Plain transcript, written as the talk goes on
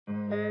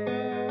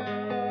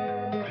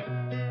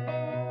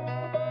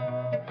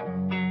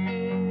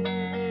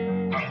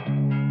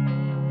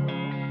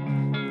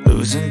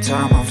losing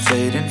time, I'm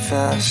fading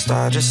fast.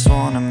 I just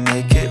wanna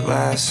make it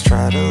last.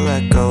 Try to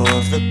let go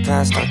of the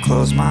past. I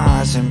close my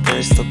eyes,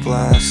 embrace the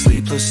blast.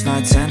 Sleepless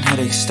nights and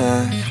headaches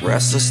stack.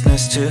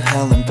 Restlessness to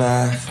hell and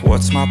back.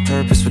 What's my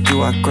purpose, what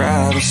do I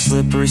grab? A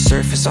slippery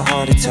surface, a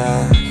heart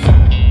attack.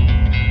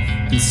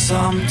 And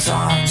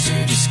sometimes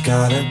you just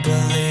gotta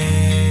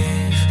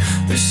believe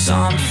there's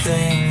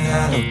something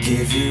that'll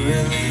give you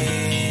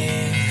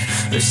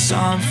relief. There's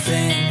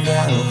something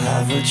that'll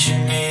have what you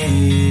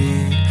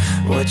need,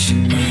 what you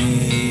need.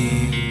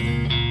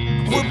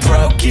 We're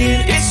broken,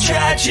 it's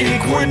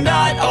tragic, we're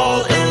not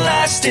all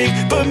elastic,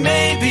 but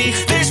maybe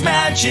there's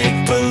magic,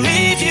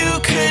 believe you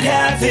could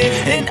have it.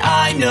 And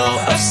I know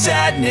of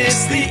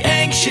sadness, the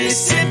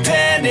anxious and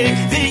panic,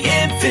 the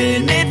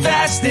infinite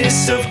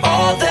vastness of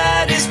all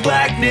that is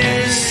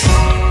blackness.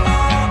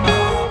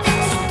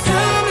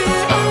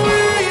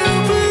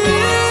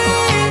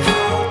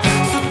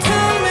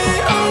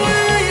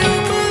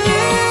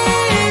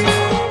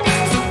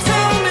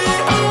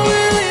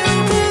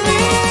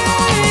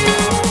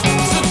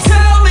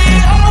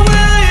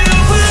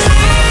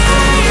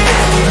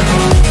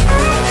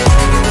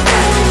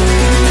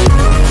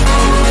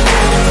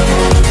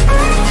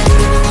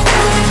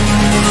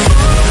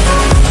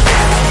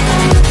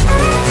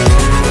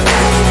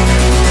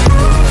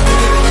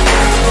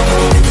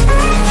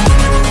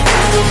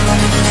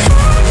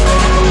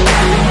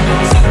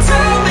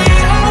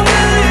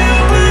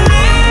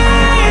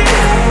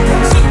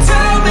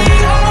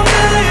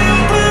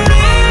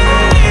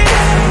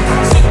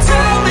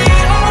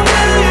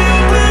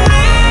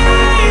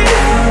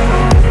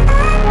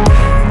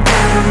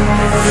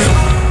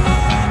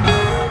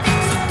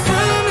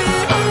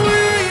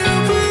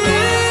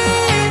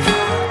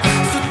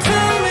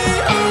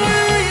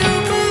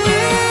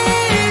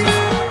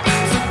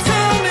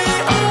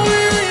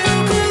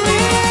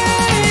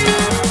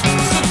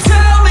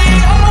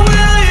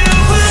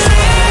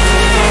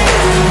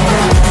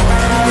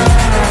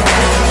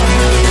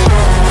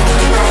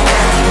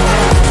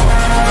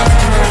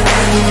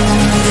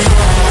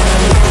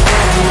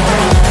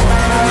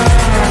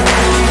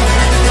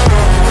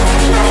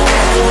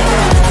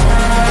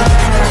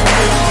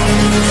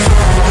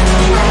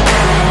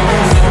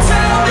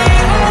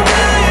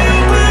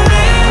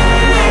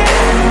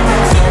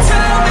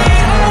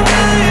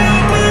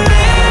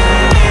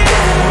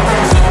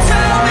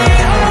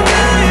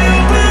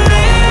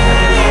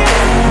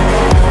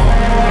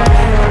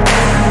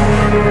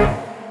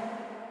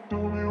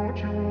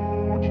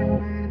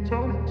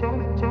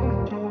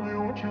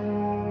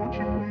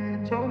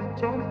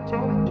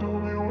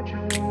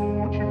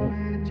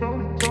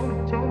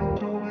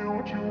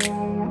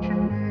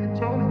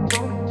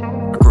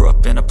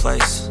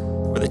 Place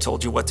where they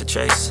told you what to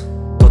chase,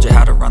 told you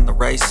how to run the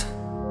race.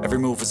 Every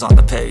move was on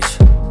the page,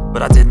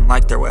 but I didn't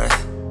like their way.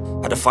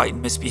 Had to fight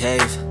and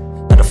misbehave,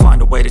 had to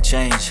find a way to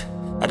change,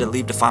 had to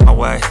leave to find my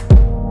way.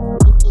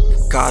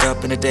 Caught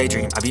up in a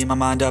daydream, I beat my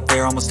mind up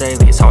there almost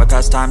daily. It's how I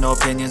pass time, no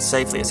opinions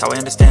safely. It's how I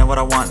understand what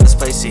I want in this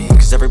place, see.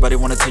 Cause everybody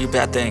wanna tell you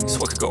bad things,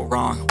 what could go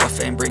wrong, what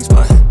fame brings.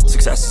 But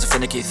success is a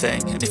finicky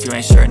thing, and if you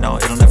ain't sure, no,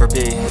 it'll never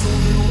be.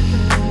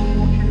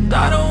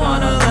 I don't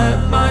wanna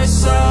let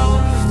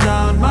myself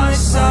down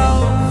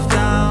myself.